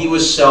of all, he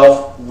was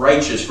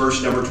self-righteous.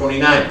 Verse number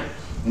 29.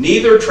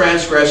 Neither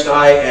transgressed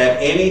I at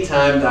any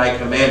time thy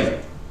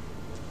commandment.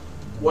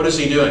 What is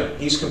he doing?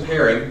 He's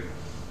comparing.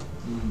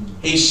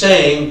 He's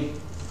saying,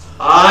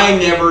 I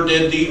never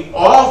did the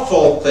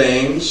awful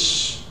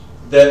things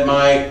that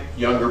my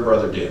younger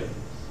brother did.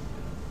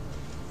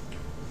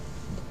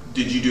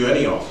 Did you do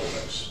any awful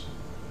things?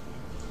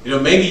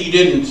 Maybe you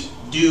didn't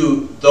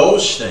do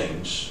those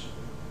things,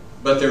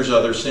 but there's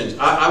other sins.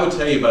 I would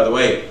tell you, by the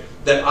way,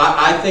 that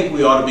I think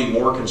we ought to be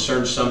more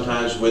concerned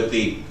sometimes with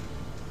the,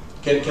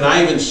 can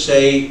I even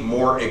say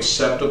more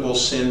acceptable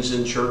sins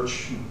in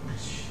church?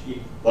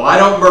 Well, I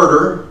don't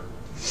murder,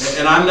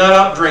 and I'm not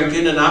out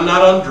drinking, and I'm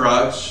not on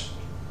drugs.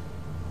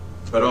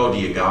 But do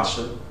you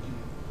gossip?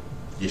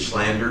 Do you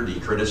slander? Do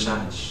you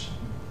criticize?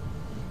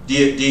 Do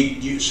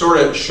you sort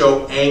of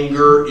show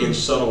anger in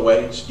subtle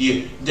ways? Do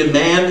you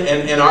demand,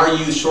 and are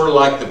you sort of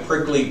like the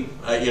prickly,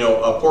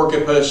 a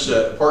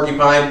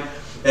porcupine,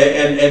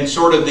 and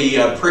sort of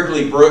the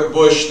prickly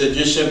bush that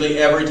just simply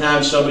every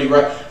time somebody...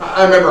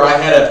 I remember I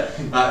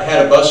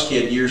had a bus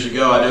kid years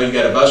ago. I know you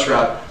got a bus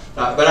route.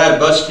 But I had a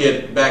bus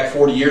kid back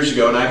 40 years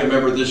ago, and I can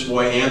remember this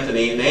boy,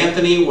 Anthony. And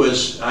Anthony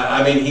was,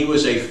 he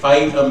was a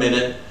fight a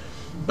minute.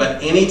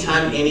 But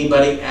anytime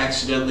anybody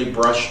accidentally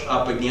brushed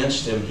up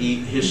against him,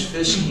 his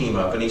fist came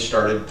up and he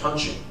started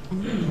punching.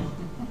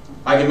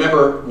 I can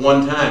remember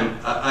one time,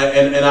 I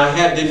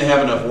didn't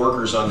have enough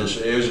workers on this.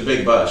 It was a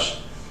big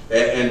bus.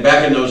 And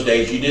back in those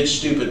days, you did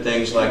stupid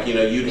things like,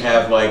 you'd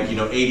have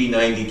 80,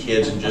 90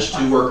 kids and just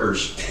 2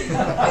 workers.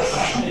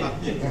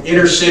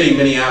 Inner city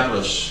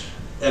Minneapolis.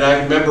 And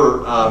I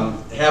remember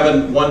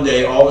having one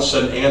day, all of a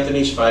sudden,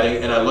 Anthony's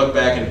fighting, and I look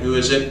back and who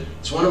is it?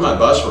 It's one of my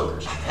bus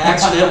workers.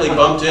 Accidentally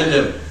bumped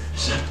into him.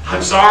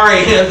 I'm sorry,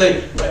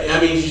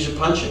 Anthony. He's just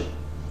punching.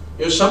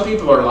 Some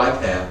people are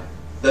like that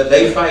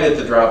they fight at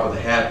the drop of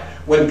the hat.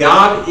 When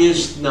God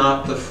is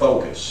not the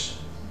focus,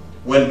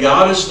 when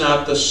God is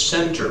not the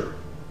center,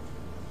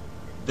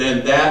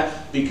 then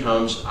that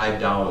becomes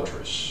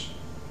idolatrous.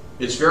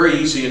 It's very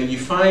easy, and you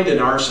find in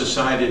our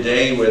society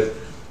today with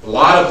a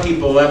lot of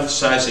people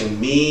emphasizing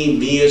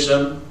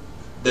meism,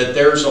 that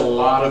there's a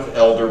lot of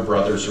elder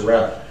brothers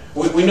around.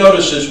 We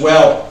notice as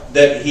well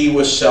that he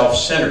was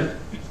self-centered.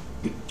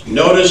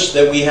 Notice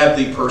that we have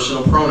the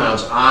personal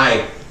pronouns,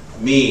 I,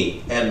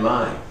 me, and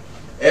mine.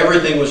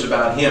 Everything was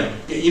about him.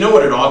 You know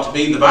what it ought to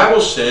be? The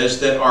Bible says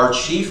that our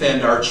chief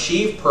end, our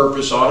chief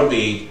purpose ought to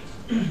be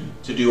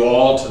to do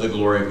all to the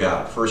glory of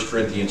God. 1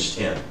 Corinthians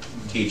 10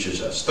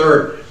 teaches us.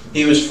 Third,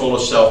 he was full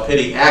of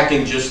self-pity,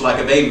 acting just like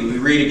a baby. We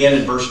read again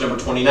in verse number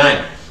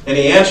 29. And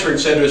he answered and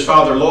said to his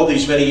father, Lo,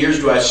 these many years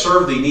do I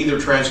serve thee, neither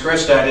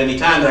transgressed I at any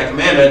time thy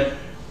commandment.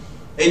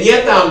 And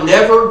yet thou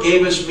never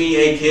gavest me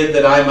a kid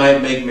that I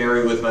might make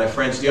merry with my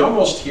friends. Do you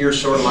almost hear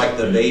sort of like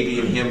the baby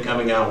in him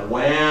coming out?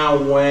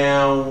 Wow,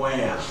 wow,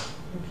 wow.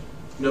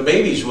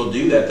 Babies will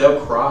do that.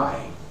 They'll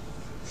cry.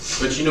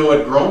 But you know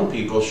what? Grown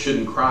people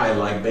shouldn't cry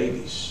like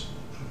babies.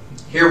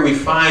 Here we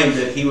find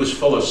that he was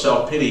full of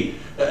self-pity,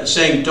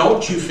 saying,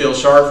 don't you feel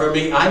sorry for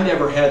me? I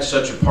never had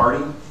such a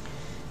party.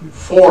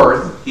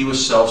 Fourth, he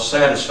was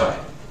self-satisfied.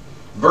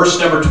 Verse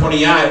number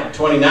 29,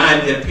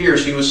 it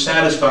appears he was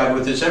satisfied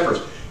with his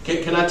efforts.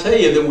 Can I tell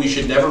you that we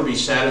should never be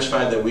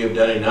satisfied that we have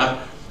done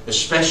enough,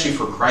 especially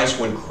for Christ,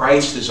 when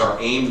Christ is our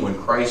aim, when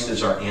Christ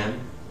is our end?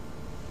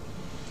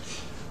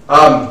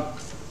 I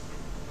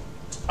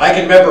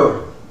can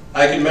remember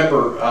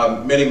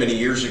many, many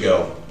years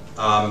ago,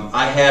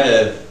 I had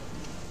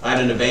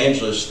an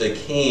evangelist that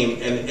came,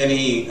 and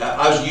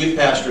I was a youth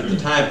pastor at the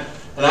time,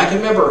 and I can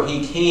remember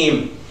he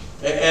came,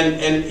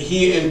 and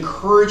he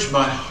encouraged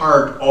my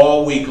heart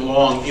all week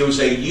long. It was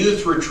a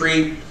youth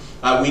retreat.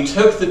 We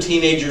took the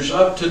teenagers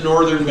up to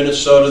northern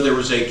Minnesota. There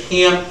was a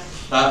camp.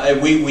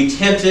 We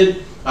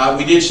tented.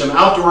 We did some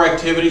outdoor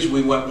activities.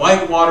 We went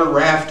whitewater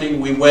rafting.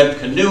 We went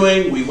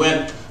canoeing. We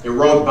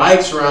rode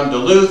bikes around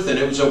Duluth, and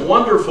it was a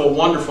wonderful,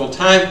 wonderful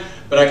time.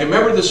 But I can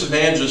remember this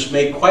evangelist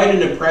made quite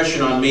an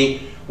impression on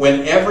me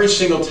when every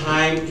single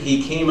time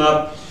he came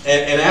up,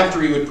 and after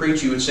he would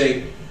preach, he would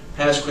say,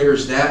 Pastor Claire,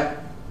 was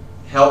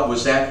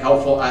that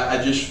helpful?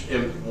 I just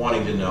am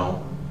wanting to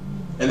know.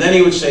 And then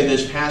he would say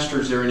this, Pastor,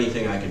 is there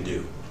anything I can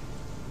do?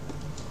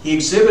 He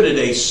exhibited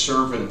a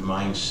servant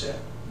mindset.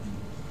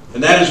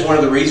 And that is one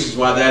of the reasons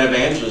why that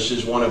evangelist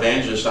is one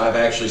evangelist I've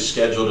actually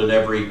scheduled in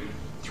every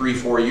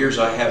 3-4 years.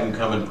 I have him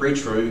come and preach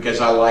for me because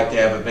I like to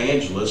have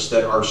evangelists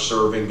that are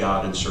serving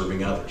God and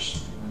serving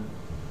others.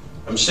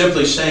 I'm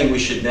simply saying we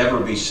should never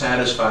be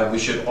satisfied. We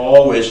should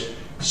always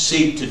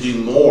seek to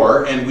do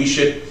more, and we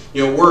should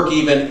work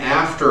even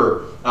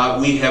after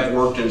we have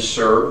worked and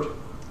served.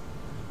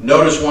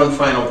 Notice one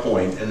final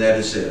point, and that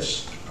is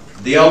this.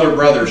 The elder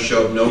brother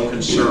showed no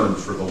concern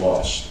for the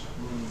lost.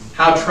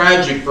 How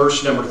tragic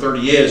verse number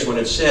 30 is when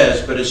it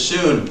says, But as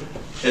soon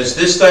as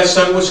this thy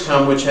son was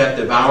come, which hath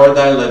devoured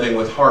thy living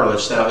with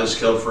harlots, thou hast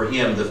killed for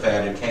him the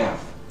fatted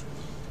calf.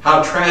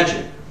 How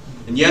tragic.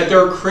 And yet there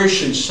are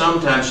Christians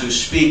sometimes who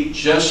speak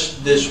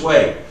just this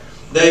way.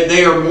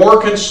 They are more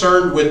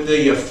concerned with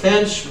the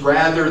offense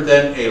rather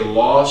than a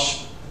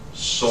lost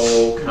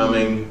soul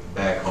coming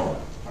back home.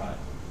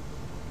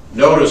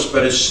 Notice,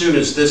 but as soon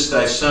as this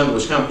thy son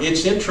was come.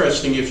 It's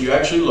interesting, if you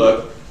actually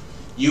look,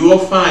 you will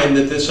find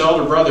that this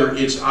elder brother,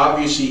 it's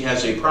obvious he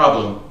has a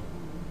problem.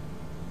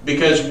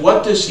 Because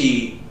what does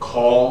he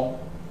call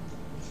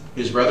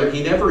his brother?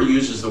 He never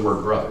uses the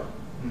word brother.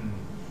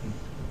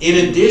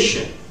 In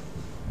addition,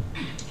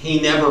 he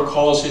never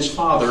calls his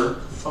father,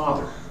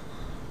 father.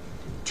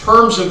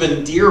 Terms of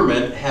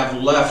endearment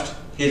have left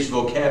his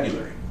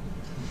vocabulary.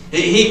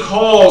 He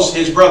calls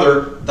his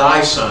brother,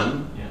 thy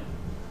son.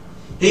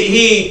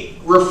 He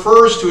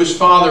refers to his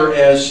father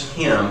as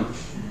him.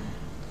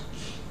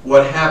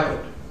 What happened?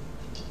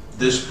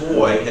 This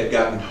boy had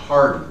gotten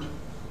hardened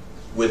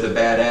with a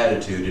bad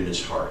attitude in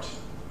his heart.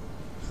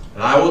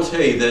 And I will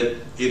tell you that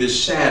it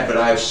is sad, but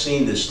I've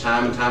seen this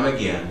time and time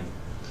again,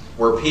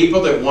 where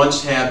people that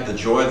once had the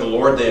joy of the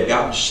Lord, they had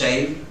gotten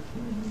saved,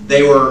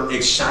 they were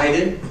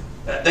excited,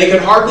 they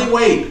could hardly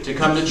wait to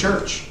come to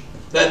church.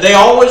 They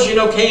always,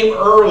 came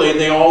early, and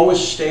they always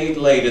stayed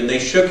late, and they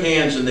shook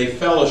hands and they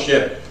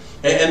fellowshiped.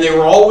 And they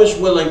were always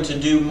willing to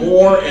do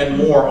more and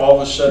more. All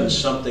of a sudden,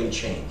 something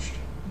changed.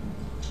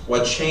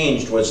 What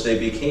changed was they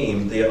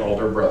became the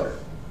elder brother.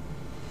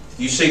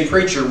 You say,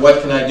 preacher,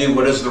 what can I do?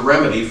 What is the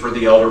remedy for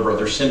the elder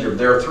brother syndrome?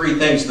 There are three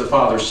things the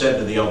father said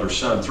to the elder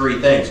son. Three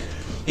things.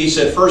 He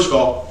said, first of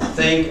all,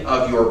 think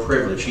of your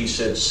privilege. He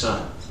said,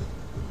 son.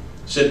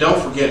 He said,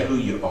 don't forget who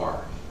you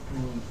are.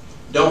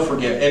 Don't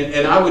forget.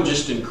 And I would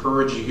just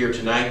encourage you here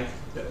tonight,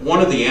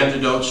 one of the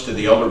antidotes to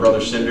the elder brother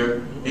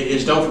syndrome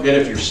is don't forget,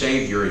 if you're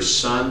saved, you're a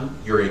son,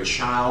 you're a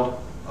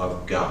child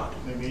of God.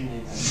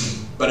 Amen.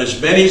 But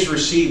as many as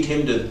received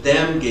him, to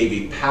them gave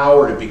he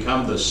power to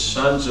become the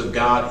sons of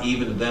God,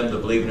 even to them that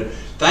believe in him.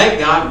 Thank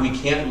God we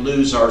can't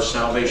lose our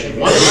salvation.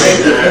 Once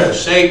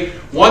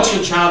saved, once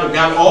a child of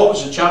God,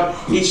 always a child.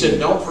 He said,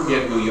 don't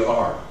forget who you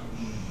are.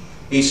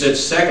 He said,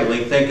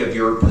 secondly, think of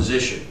your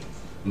position.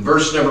 In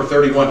verse number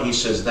 31, he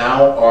says,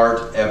 thou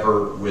art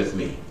ever with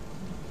me.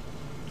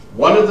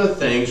 One of the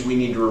things we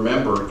need to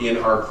remember in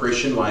our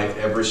Christian life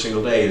every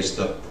single day is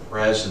the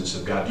presence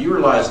of God. Do you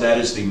realize that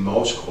is the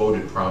most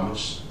quoted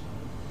promise?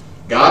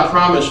 God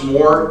promised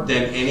more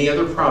than any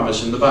other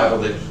promise in the Bible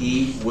that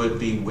he would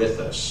be with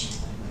us.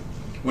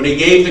 When he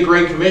gave the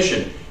Great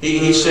Commission,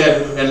 he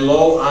said, and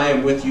lo, I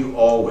am with you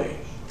always.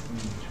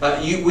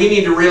 We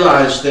need to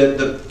realize that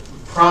the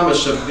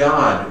promise of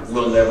God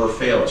will never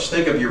fail us.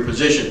 Think of your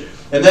position.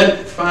 And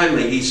then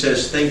finally, he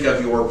says, think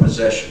of your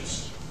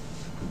possessions.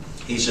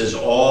 He says,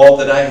 all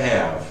that I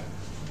have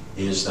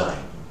is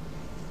thine.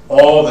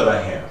 All that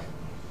I have.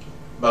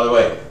 By the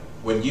way,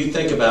 when you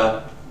think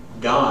about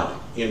God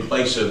in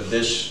place of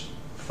this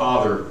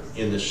father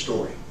in this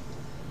story,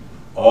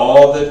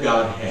 all that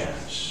God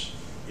has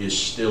is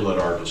still at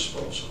our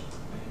disposal.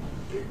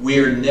 We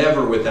are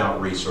never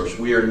without resource.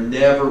 We are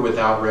never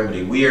without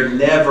remedy. We are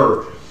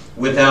never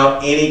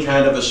without any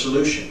kind of a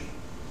solution.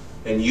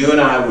 And you and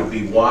I would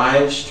be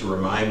wise to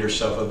remind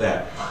ourselves of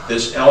that.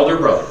 This elder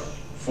brother,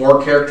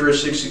 four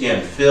characteristics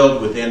again,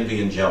 filled with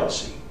envy and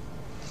jealousy.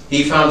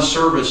 He found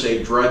service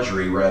a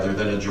drudgery rather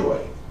than a joy.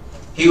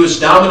 He was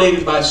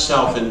dominated by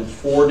self in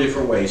four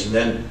different ways, and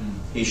then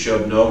he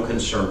showed no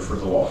concern for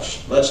the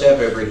lost. Let's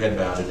have every head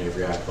bowed and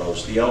every eye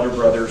closed. The elder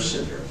brother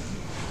syndrome.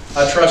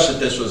 I trust that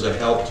this was a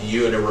help to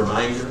you and a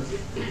reminder.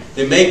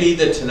 It may be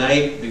that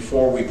tonight,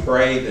 before we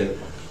pray, that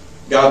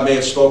God may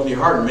have spoken to your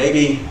heart, and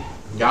maybe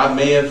God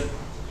may have,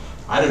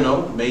 I don't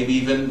know, maybe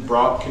even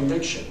brought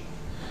conviction.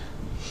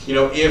 You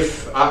know,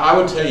 if I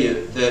would tell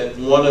you that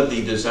one of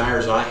the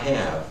desires I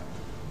have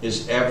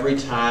is every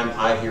time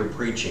I hear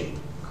preaching,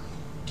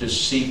 to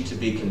seek to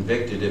be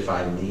convicted if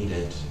I need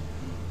it.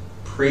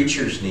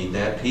 Preachers need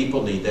that.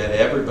 People need that.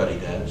 Everybody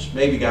does.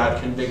 Maybe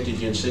God convicted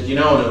you and said, you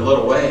know, in a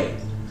little way,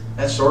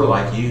 that's sort of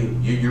like you.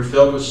 You're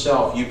filled with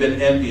self. You've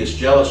been envious,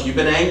 jealous. You've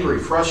been angry,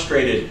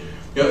 frustrated,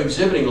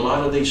 exhibiting a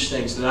lot of these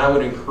things. Then I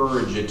would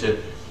encourage you to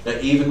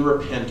even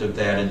repent of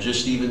that and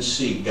just even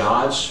seek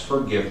God's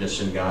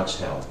forgiveness and God's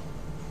help.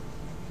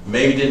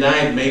 Maybe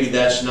tonight, maybe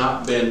that's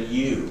not been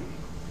you.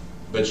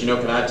 But can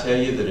I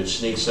tell you that it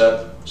sneaks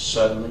up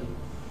suddenly?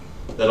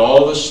 That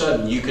all of a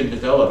sudden you can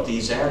develop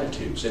these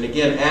attitudes. And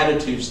again,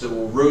 attitudes that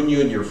will ruin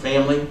you and your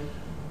family,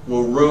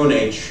 will ruin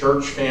a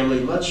church family.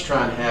 Let's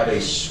try and have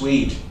a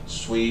sweet,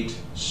 sweet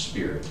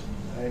spirit.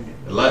 And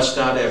let's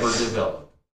not ever develop